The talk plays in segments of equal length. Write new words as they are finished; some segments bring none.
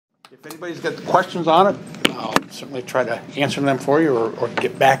If anybody's got questions on it, I'll certainly try to answer them for you or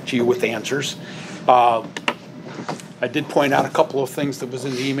get back to you with answers. I did point out a couple of things that was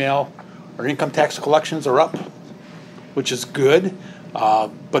in the email. Our income tax collections are up, which is good,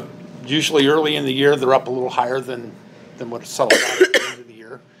 but usually early in the year they're up a little higher than what it's settled out at the end of the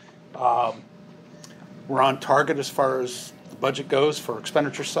year. We're on target as far as the budget goes for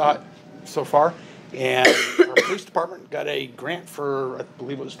expenditure so far. And our police department got a grant for, I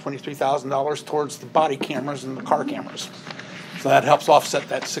believe it was $23,000 towards the body cameras and the car cameras. So that helps offset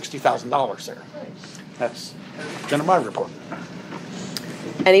that $60,000 there. That's kind of my report.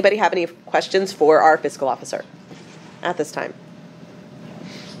 Anybody have any questions for our fiscal officer at this time?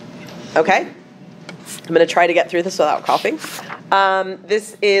 Okay. I'm going to try to get through this without coughing.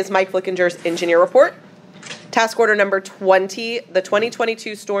 This is Mike Flickinger's engineer report. Task order number 20, the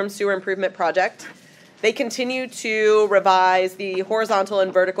 2022 Storm Sewer Improvement Project. They continue to revise the horizontal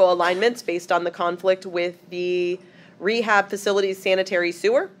and vertical alignments based on the conflict with the rehab facility's sanitary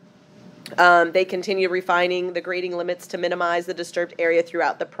sewer. They continue refining the grading limits to minimize the disturbed area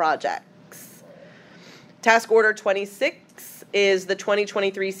throughout the projects. Task order 26 is the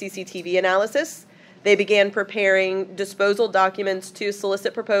 2023 CCTV analysis. They began preparing disposal documents to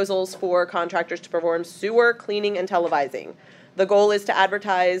solicit proposals for contractors to perform sewer cleaning and televising. The goal is to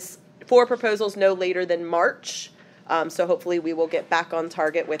advertise for proposals no later than March. So hopefully we will get back on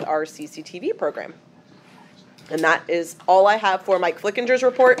target with our CCTV program. And that is all I have for Mike Flickinger's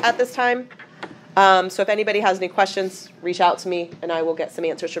report at this time. So if anybody has any questions, reach out to me and I will get some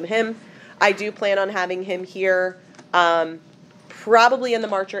answers from him. I do plan on having him here probably in the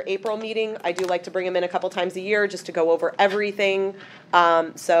March or April meeting. I do like to bring him in a couple times a year just to go over everything.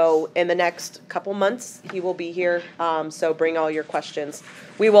 So in the next couple months, he will be here. So bring all your questions.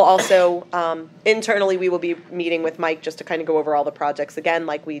 We will also, internally, we will be meeting with Mike just to kind of go over all the projects again,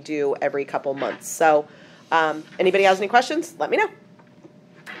 like we do every couple months. So anybody has any questions, let me know.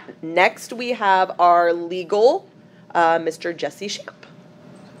 Next, we have our legal, Mr. Jesse Shamp.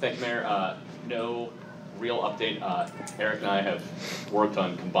 Thank you, Mayor. No real update. Eric and I have worked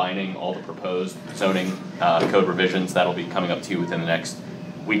on combining all the proposed zoning code revisions. That'll be coming up to you within the next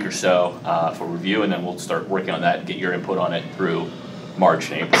week or so for review, and then we'll start working on that and get your input on it through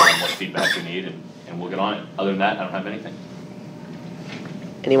March and April and what feedback we need, and we'll get on it. Other than that, I don't have anything.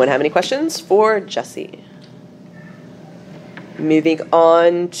 Anyone have any questions for Jesse? Moving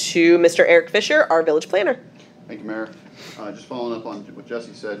on to Mr. Eric Fisher, our village planner. Thank you, Mayor. Just following up on what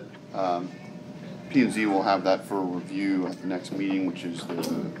Jesse said, P&Z will have that for review at the next meeting, which is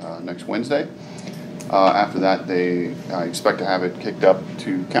the next Wednesday. After that, I expect to have it kicked up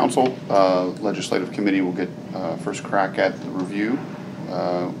to council. Legislative committee will get first crack at the review.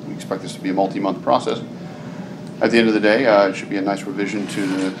 We expect this to be a multi-month process. At the end of the day, it should be a nice revision to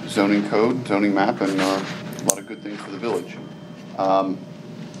the zoning code, zoning map, and a lot of good things for the village. On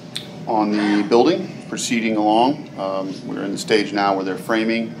the building, proceeding along, we're in the stage now where they're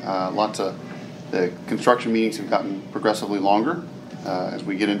framing. The construction meetings have gotten progressively longer as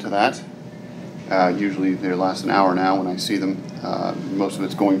we get into that. Usually they last an hour now when I see them. Most of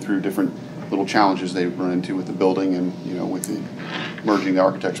it's going through different little challenges they run into with the building and, with the merging the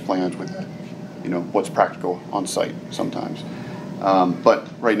architect's plans with, what's practical on site sometimes. But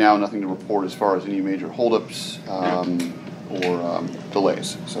right now, nothing to report as far as any major holdups or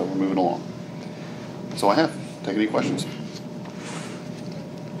delays. So we're moving along. That's all I have. Take any questions.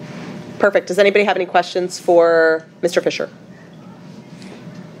 Perfect. Does anybody have any questions for Mr. Fisher?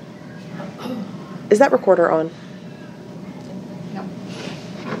 Is that recorder on? No.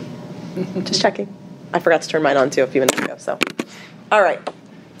 Just checking. I forgot to turn mine on too a few minutes ago. So, all right.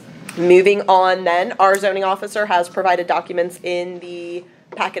 Moving on then, our zoning officer has provided documents in the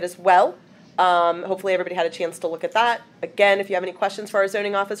packet as well. Hopefully everybody had a chance to look at that. Again, if you have any questions for our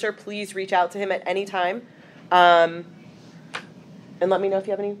zoning officer, please reach out to him at any time. And let me know if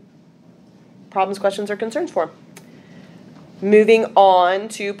you have any problems, questions, or concerns for him. Moving on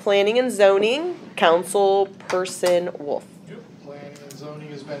to planning and zoning, Councilperson Wolf. Planning and zoning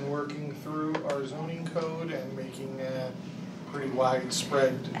has been working through our zoning code and making a pretty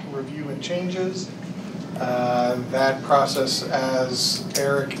widespread review and changes. That process, as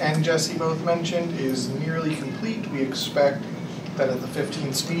Eric and Jesse both mentioned, is nearly complete. We expect that at the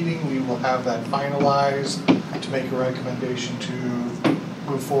 15th meeting we will have that finalized to make a recommendation to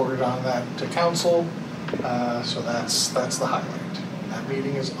move forward on that to council. So that's the highlight. That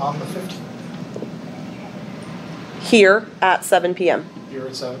meeting is on the 15th. Here at 7 p.m. Here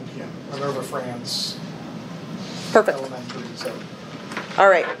at 7 p.m. Minerva France. Perfect. Elementary 7. All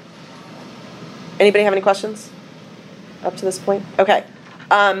right. Anybody have any questions up to this point? Okay.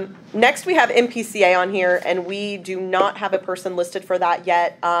 Next, we have MPCA on here, and we do not have a person listed for that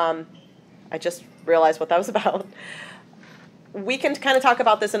yet. I just realized what that was about. We can kind of talk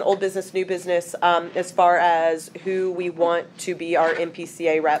about this in old business, new business, as far as who we want to be our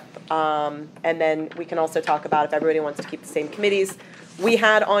MPCA rep. And then we can also talk about if everybody wants to keep the same committees. We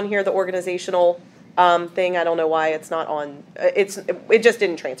had on here the organizational thing. I don't know why it's not on. It just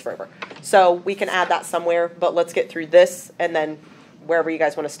didn't transfer over. So we can add that somewhere, but let's get through this, and then wherever you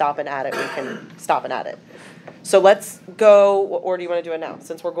guys want to stop and add it, we can stop and add it. So let's go, or do you want to do it now?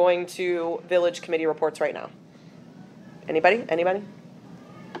 Since we're going to village committee reports right now. Anybody? Anybody?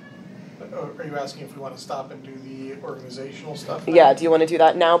 Are you asking if we want to stop and do the organizational stuff now? Yeah, do you want to do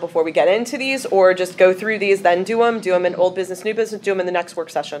that now before we get into these, or just go through these, then do them in old business, new business, do them in the next work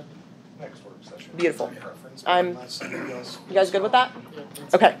session? Next work session. Beautiful. My preference, I'm- unless somebody else- You guys good with that?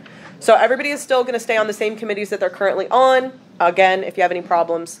 Okay, so everybody is still gonna stay on the same committees that they're currently on. Again, if you have any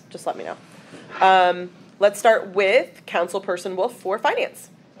problems, just let me know. Let's start with Councilperson Wolf for Finance.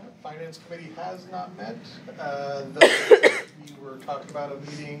 Finance Committee has not met. We were talking about a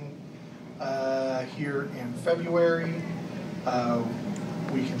meeting here in February.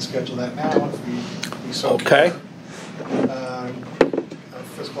 We can schedule that now if we so Okay. care.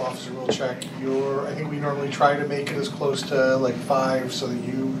 Fiscal officer will check I think we normally try to make it as close to like 5 so that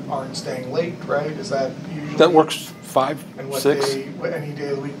you aren't staying late, right? Is that usually? That works, 5, And what 6. day, any day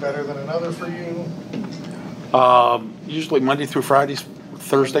of the week better than another for you? Usually Monday through Fridays,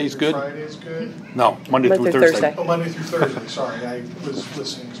 Thursday's good. Friday's good? No, Monday Monday through through Thursday. Thursday. Oh, Monday through Thursday, sorry, I was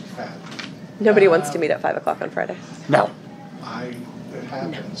listening to Pat. Nobody wants to meet at 5 o'clock on Friday. No. It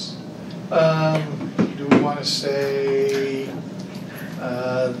happens. Do we want to say,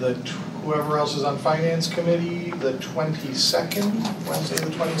 whoever else is on Finance Committee, the 22nd, Wednesday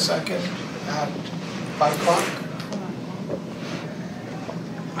the 22nd at 5 o'clock?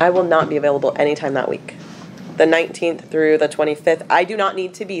 I will not be available anytime that week. The 19th through the 25th. I do not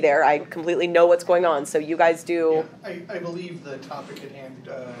need to be there. I completely know what's going on, so you guys do. Yeah, I believe the topic at hand,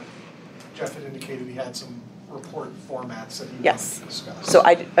 Jeff had indicated he had some report formats that he wanted Yes. to discuss. So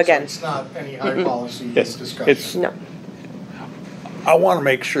again, It's not any high policy It's- discussion. no. I want to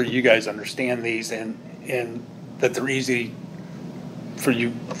make sure you guys understand these and that they're easy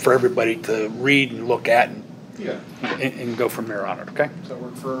for everybody to read and look at Yeah. and go from there on it, okay? Does that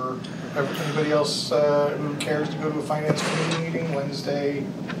work for anybody else who cares to go to a finance committee meeting Wednesday,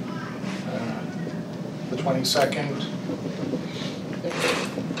 the 22nd,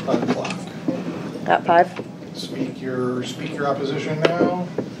 5 o'clock? At 5? Speak your opposition now.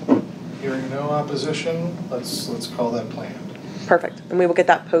 Hearing no opposition, let's call that planned. Perfect. And we will get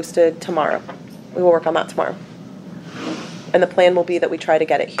that posted tomorrow. We will work on that tomorrow. And the plan will be that we try to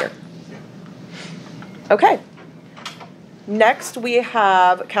get it here. Okay. Next, we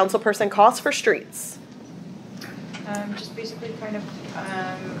have councilperson costs for streets. Just basically kind of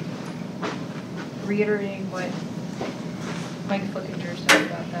reiterating what Mike Flickinger said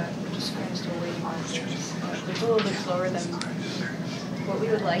about that. We're just kind of still waiting on things. It's a little bit slower than what we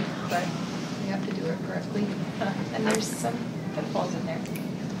would like, but we have to do it correctly. And there's some pitfalls in there.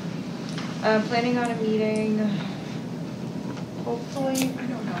 Planning on a meeting, hopefully, I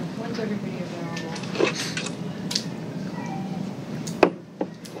don't know, when's everybody available?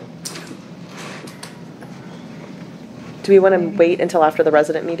 Do we want to wait until after the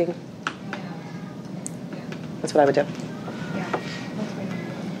resident meeting? Yeah. That's what I would do. Yeah, let's wait.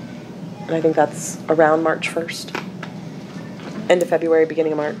 And I think that's around March 1st. End of February,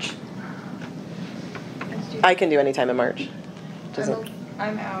 beginning of March. Let's do I can do any time in March. Doesn't,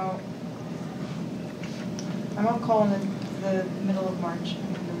 I'm out. I'm on call in the middle of March,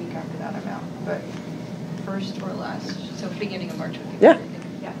 and the week after that I'm out, but first or last, so beginning of March would be Yeah. very good.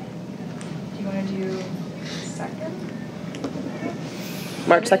 Yeah. Do you wanna do second?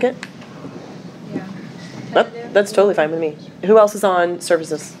 March 2nd? Yeah. Tentative? That's totally fine with me. Who else is on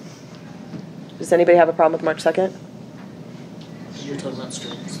services? Does anybody have a problem with March 2nd? You're talking about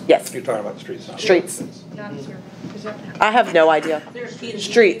streets. Yes, You're talking about the streets now. streets. Not here. Is that? I have no idea.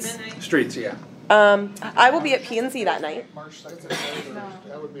 Streets. Streets, yeah. I will be at P&Z that night, March 2nd, No.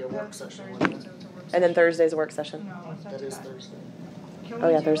 that would be a work That's session, Thursday, wouldn't it? so it's a work and then session. Thursday's a work session. No, it's not That too is bad. Thursday. Can Oh,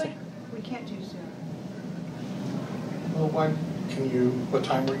 we yeah, do Thursday. it? We can't do soon. Well, what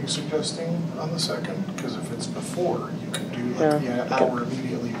time were you suggesting on the 2nd? Because if it's before, you could do like Yeah, the okay. hour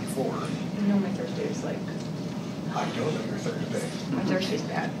immediately before. You know my Thursday is like, I don't know your Thursday. my Thursday's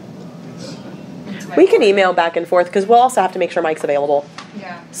bad. It's my We can fault. email back and forth, because we'll also have to make sure Mike's available.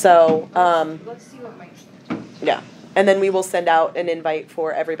 Yeah. So, Let's see what Mike's doing. yeah. And then we will send out an invite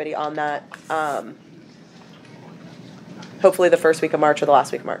for everybody on that. hopefully the first week of March or the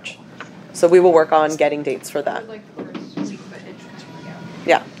last week of March. So we will work on getting dates for I that. would like the first week, but it could work out.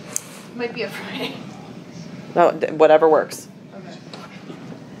 Yeah, Might be a Friday. no, whatever works.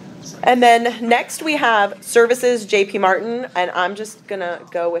 Okay. And then next we have Services JP Martin, and I'm just gonna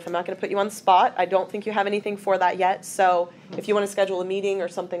go with, I'm not gonna put you on the spot. I don't think you have anything for that yet, so if you wanna schedule a meeting or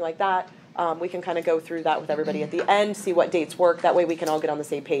something like that, we can kind of go through that with everybody at the end, see what dates work. That way we can all get on the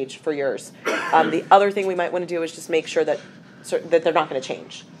same page for yours. The other thing we might wanna do is just make sure that they're not gonna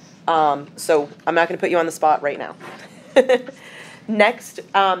change. So I'm not gonna put you on the spot right now. Next, do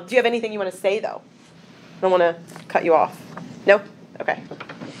you have anything you wanna say though? I don't wanna cut you off. No? Okay.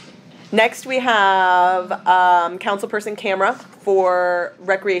 Next, we have councilperson camera for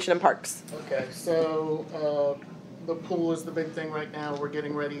recreation and parks. Okay, so the pool is the big thing right now. We're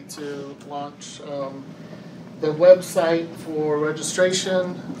getting ready to launch the website for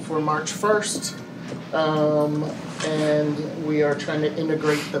registration for March 1st. And we are trying to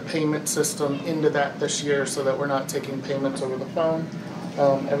integrate the payment system into that this year so that we're not taking payments over the phone.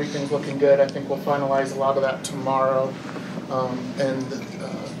 Everything's looking good. I think we'll finalize a lot of that tomorrow and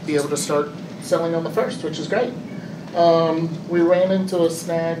be able to start selling on the 1st, which is great. We ran into a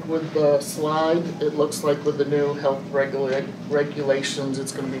snag with the slide. It looks like with the new health regulations,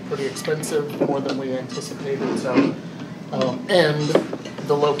 it's going to be pretty expensive, more than we anticipated. So, and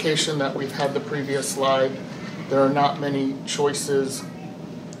the location that we've had the previous slide, there are not many choices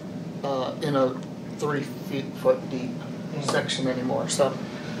in a 3 foot deep section anymore. So,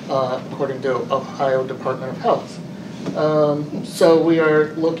 according to Ohio Department of Health. So we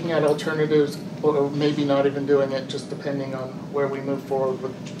are looking at alternatives, or maybe not even doing it, just depending on where we move forward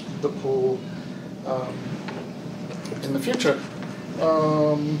with the pool in the future.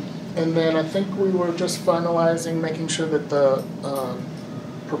 And then I think we were just finalizing, making sure that the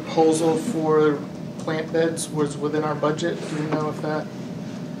proposal for plant beds was within our budget. Do you know if that,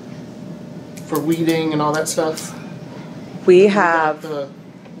 for weeding and all that stuff? We have The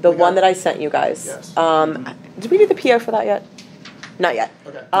the one that I sent you guys. Yes. Did we do the PO for that yet? Not yet.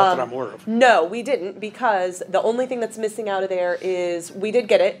 Okay. Not that I'm aware of. No, we didn't, because the only thing that's missing out of there is, we did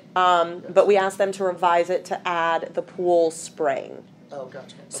get it, but we asked them to revise it to add the pool spraying. Oh,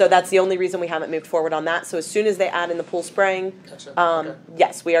 gotcha. So Okay. that's the only reason we haven't moved forward on that. So as soon as they add in the pool spraying, Gotcha. Okay.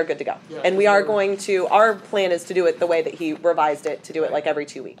 yes, we are good to go. Yeah, And we because are we're- going to, our plan is to do it the way that he revised it, to do it like every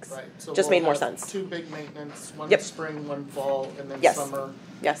 2 weeks. Right, so Just we'll made more have sense. 2 big maintenance, one Yep. spring, one fall, and then Yes. summer.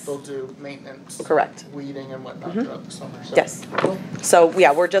 Yes. They'll do maintenance. Correct. Weeding and whatnot throughout the summer, so. Yes. Cool. So,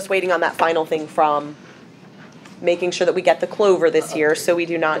 yeah, we're just waiting on that final thing from making sure that we get the clover this year, so we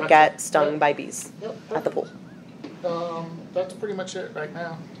do not Gotcha. get stung Yep. by bees Yep, at the pool. that's pretty much it right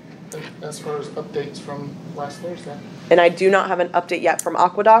now, as far as updates from last Thursday. And I do not have an update yet from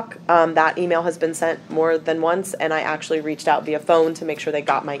Aqueduct. That email has been sent more than once, and I actually reached out via phone to make sure they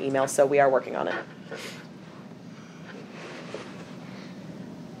got my email, so we are working on it.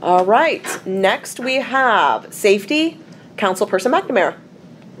 All right, next we have Safety, Councilperson McNamara.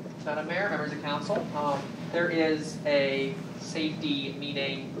 Madam Mayor, members of council, there is a safety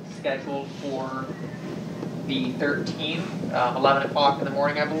meeting scheduled for the 13th, 11 o'clock in the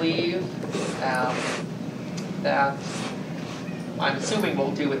morning, I believe. That I'm assuming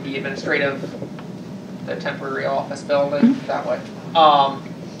we'll do with the the temporary office building that way. I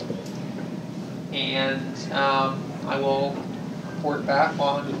will report back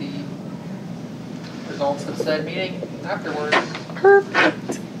on the results of said meeting afterwards.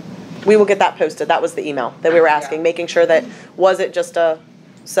 Perfect. We will get that posted. That was the email that we were asking, Yeah. making sure that, was it just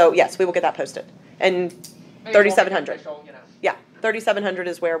so yes, we will get that posted. And Maybe it won't be 3,700. official, you know. Yeah, 3,700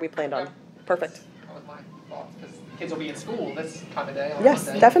 is where we planned on. Okay. Perfect. That was my thought, because kids will be in school this time of day on Yes,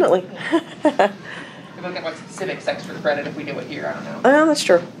 Monday. definitely. Maybe we'll get like civics extra credit if we do it here, I don't know. Oh, that's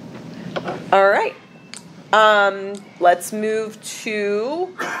true. All right. Let's move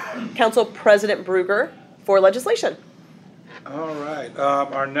to Council President Bruger for legislation. All right,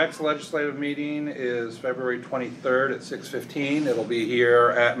 our next legislative meeting is February 23rd at 6:15. It'll be here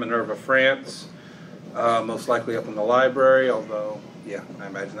at Minerva, France, most likely up in the library, although, yeah, I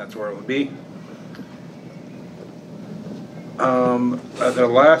imagine that's where it would be. The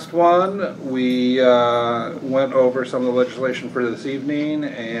last one, we went over some of the legislation for this evening,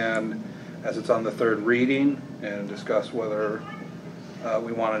 and as it's on the third reading, and discussed whether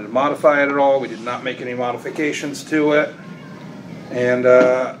we wanted to modify it at all. We did not make any modifications to it. And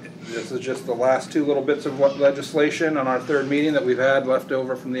this is just the last 2 little bits of legislation on our third meeting that we've had left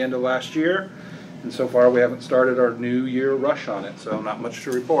over from the end of last year. And so far, we haven't started our new year rush on it, so not much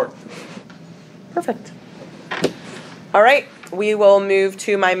to report. Perfect. All right, we will move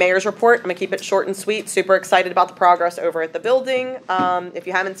to my mayor's report. I'm gonna keep it short and sweet. Super excited about the progress over at the building. If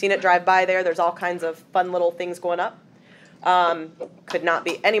you haven't seen it, drive by there. There's all kinds of fun little things going up. Could not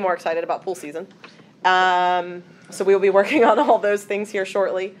be any more excited about pool season. So we will be working on all those things here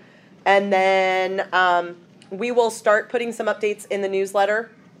shortly. And then we will start putting some updates in the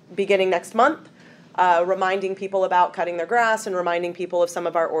newsletter beginning next month, reminding people about cutting their grass and reminding people of some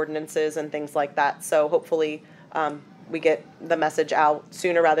of our ordinances and things like that. So hopefully we get the message out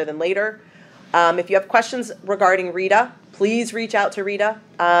sooner rather than later. If you have questions regarding RETA, please reach out to RETA.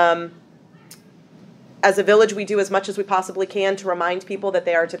 As a village, we do as much as we possibly can to remind people that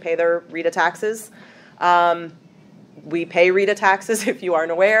they are to pay their RETA taxes. We pay RETA taxes if you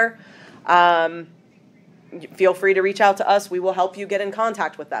aren't aware. Feel free to reach out to us. We will help you get in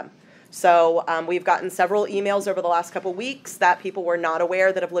contact with them. So we've gotten several emails over the last couple weeks that people were not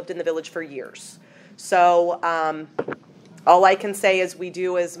aware that have lived in the village for years. So all I can say is we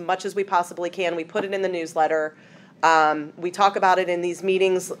do as much as we possibly can. We put it in the newsletter. We talk about it in these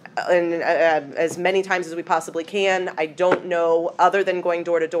meetings as many times as we possibly can. I don't know, other than going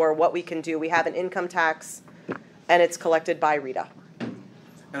door to door, what we can do. We have an income tax, and it's collected by RETA.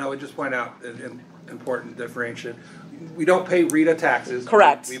 And I would just point out an important differentiation. We don't pay RETA taxes.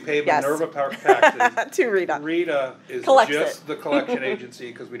 Correct. We pay Yes. Minerva Park taxes. To RETA. RETA is Collects just it. the collection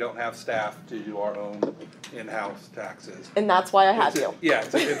agency because we don't have staff to do our own in-house taxes. And that's why I had you. Yeah,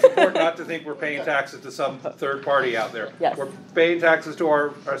 it's important not to think we're paying taxes to some third party out there. Yes. We're paying taxes to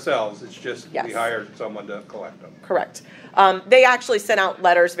ourselves. It's just we Yes. hired someone to collect them. Correct. They actually sent out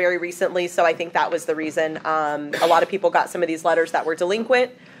letters very recently, so I think that was the reason. A lot of people got some of these letters that were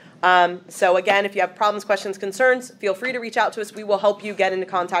delinquent. So again, if you have problems, questions, concerns, feel free to reach out to us. We will help you get into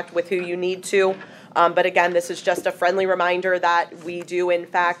contact with who you need to. But again, this is just a friendly reminder that we do in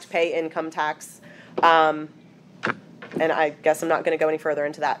fact pay income tax. And I guess I'm not going to go any further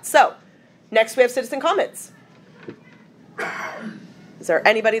into that. So next we have citizen comments. Is there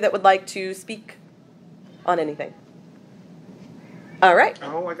anybody that would like to speak on anything? All right.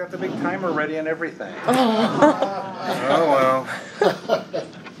 Oh, I got the big timer ready and everything. Oh, well.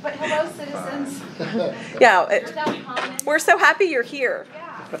 But hello, citizens. Yeah, Without comment. we're so happy you're here.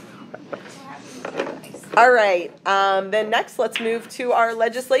 Yeah. So happy to be nice. All right. Then next, let's move to our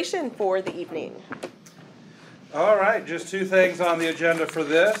legislation for the evening. All right, just two things on the agenda for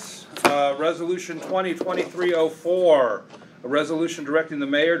this. Resolution 2023-04, a resolution directing the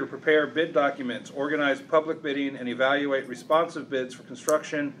mayor to prepare bid documents, organize public bidding, and evaluate responsive bids for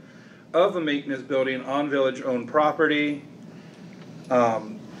construction of a maintenance building on village-owned property.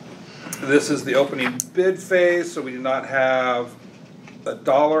 This is the opening bid phase, so we do not have a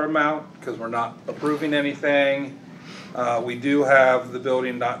dollar amount because we're not approving anything. We do have the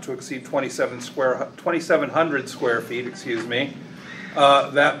building not to exceed 2,700 square feet, excuse me.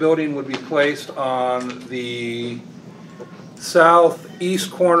 That building would be placed on the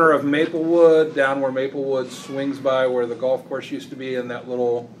southeast corner of Maplewood, down where Maplewood swings by where the golf course used to be, in that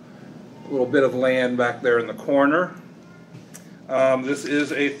little bit of land back there in the corner. This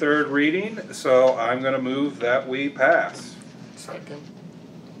is a third reading, so I'm going to move that we pass. Second.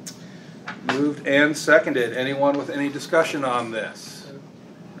 Moved and seconded. Anyone with any discussion on this?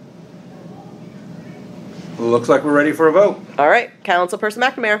 Looks like we're ready for a vote. All right. Councilperson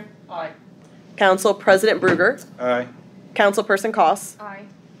McNamara. Aye. Council President Bruger. Aye. Councilperson Koss. Aye.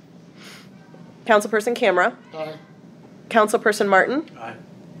 Councilperson Camera. Aye. Councilperson Martin. Aye.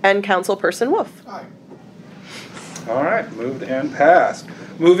 And Councilperson Wolf. Aye. All right, moved and passed.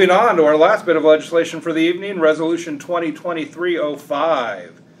 Moving on to our last bit of legislation for the evening, Resolution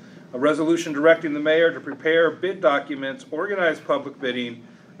 2023-05. A resolution directing the mayor to prepare bid documents, organize public bidding,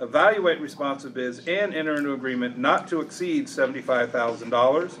 evaluate responsive bids, and enter into agreement not to exceed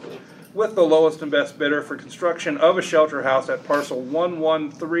 $75,000 with the lowest and best bidder for construction of a shelter house at parcel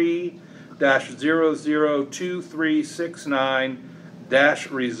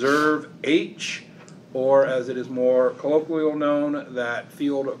 113-002369-Reserve H, or as it is more colloquially known, that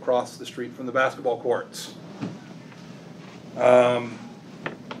field across the street from the basketball courts.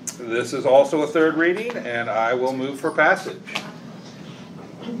 This is also a third reading, and I will move for passage.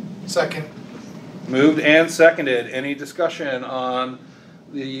 Second. Moved and seconded. Any discussion on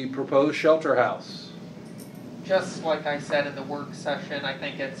the proposed shelter house? Just like I said in the work session, I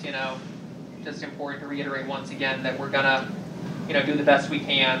think it's, just important to reiterate once again that we're gonna, do the best we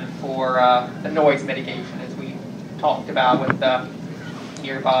can for the noise mitigation, as we talked about with the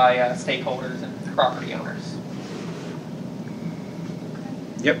nearby stakeholders and property owners.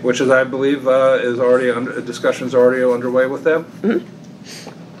 Yep, which is, I believe, is already discussion's already underway with them.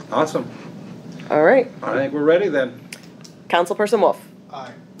 Mm-hmm. Awesome. All right. I think we're ready then. Councilperson Wolf.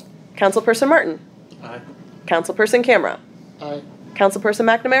 Aye. Councilperson Martin. Aye. Councilperson Camera. Aye. Councilperson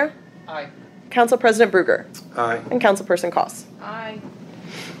McNamara. Aye. Council President Bruger. Aye. And Councilperson Koss. Aye.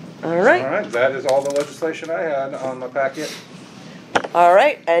 All right. All right, that is all the legislation I had on my packet. All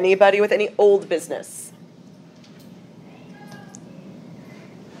right. Anybody with any old business?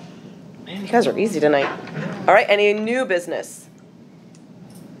 Man, you guys are easy tonight. All right. Any new business?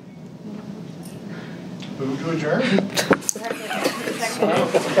 Move to adjourn?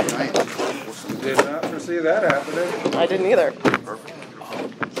 Did not foresee that happening. I didn't either.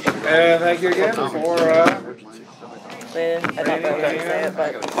 And thank you again for, I thought I was going to say it,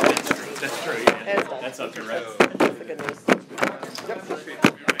 but That's true, it's yeah. done. That's up to Rex. That's the good news.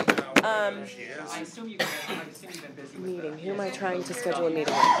 I assume you've been busy with Meeting. that. Who am I trying to schedule a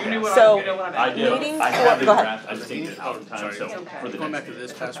meeting You knew with? what So, you know what I I'm do. Meeting I have for- the go ahead. draft, I just need it out in time, so for the Going next back to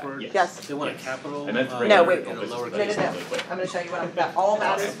this meeting. password? yes. They want a capital. I meant to bring No, it wait. up, but No, it's no, No, really no, no. quick. I'm going to show you what I'm, that, all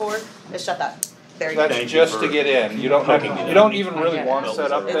that is for is shut that. There you go. that's Thank you just for to get in. You don't have, you don't even really want to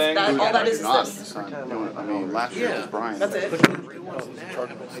set up It's things. that, all that is Not, this. it's not doing it. I mean, last year it was Brian. That's it.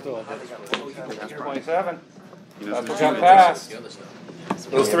 27. He knows That's what jump to do. past. The other stuff.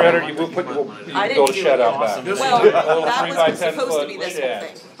 Those 300, you will put, I you build a didn't do shed it. out back. Well, A little that 3 by was 10 supposed to foot be this whole shed.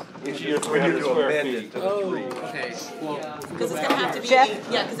 thing. Each year 300 square feet. Oh, okay. Well, Because it's gonna have to be, yeah,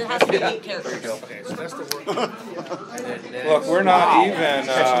 because it has to be 8 characters. okay, so that's the work. And then- Look, we're not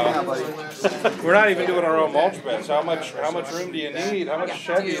even doing our own mulch beds. How much room do you need? How much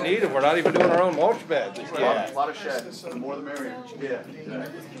shed do you need if we're not even doing our own mulch beds? A Yeah. lot of sheds, the more the merrier. Yeah.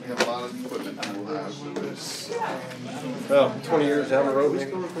 We have a lot of equipment and we'll have. Well, 20 years down the road,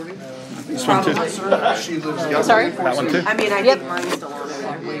 maybe. This one too? She lives. Sorry? That one too? I mean, I think mine's still on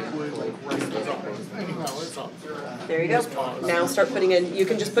there. There you go. Now start putting in, you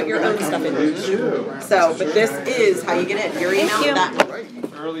can just put your own stuff in. So, but this is how you get in. Your email, that.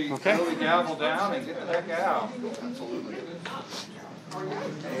 Early gavel down and get the heck out.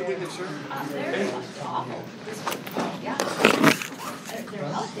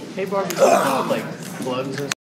 Hey, Barbie, like plugs and